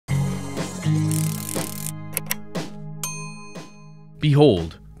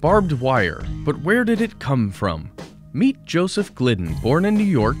Behold, barbed wire, but where did it come from? Meet Joseph Glidden, born in New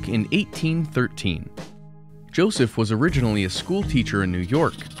York in 1813. Joseph was originally a school teacher in New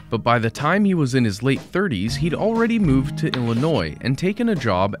York, but by the time he was in his late 30s, he'd already moved to Illinois and taken a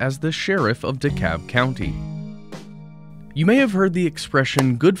job as the sheriff of DeKalb County. You may have heard the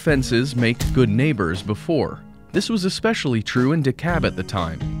expression, "good fences make good neighbors," before. This was especially true in DeKalb at the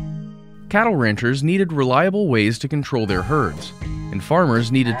time. Cattle ranchers needed reliable ways to control their herds, and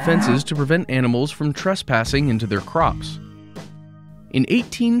farmers needed fences to prevent animals from trespassing into their crops. In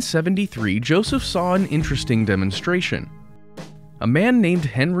 1873, Joseph saw an interesting demonstration. A man named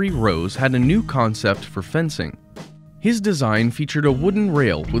Henry Rose had a new concept for fencing. His design featured a wooden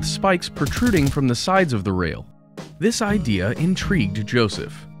rail with spikes protruding from the sides of the rail. This idea intrigued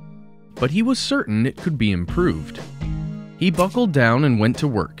Joseph, but he was certain it could be improved. He buckled down and went to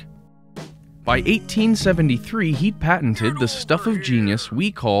work. By 1873, he'd patented the stuff of genius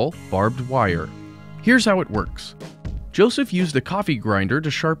we call barbed wire. Here's how it works. Joseph used a coffee grinder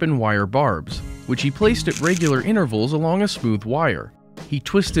to sharpen wire barbs, which he placed at regular intervals along a smooth wire. He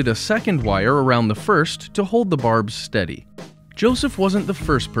twisted a second wire around the first to hold the barbs steady. Joseph wasn't the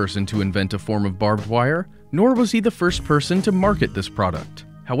first person to invent a form of barbed wire, nor was he the first person to market this product.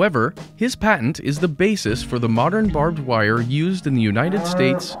 However, his patent is the basis for the modern barbed wire used in the United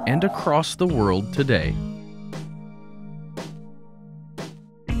States and across the world today.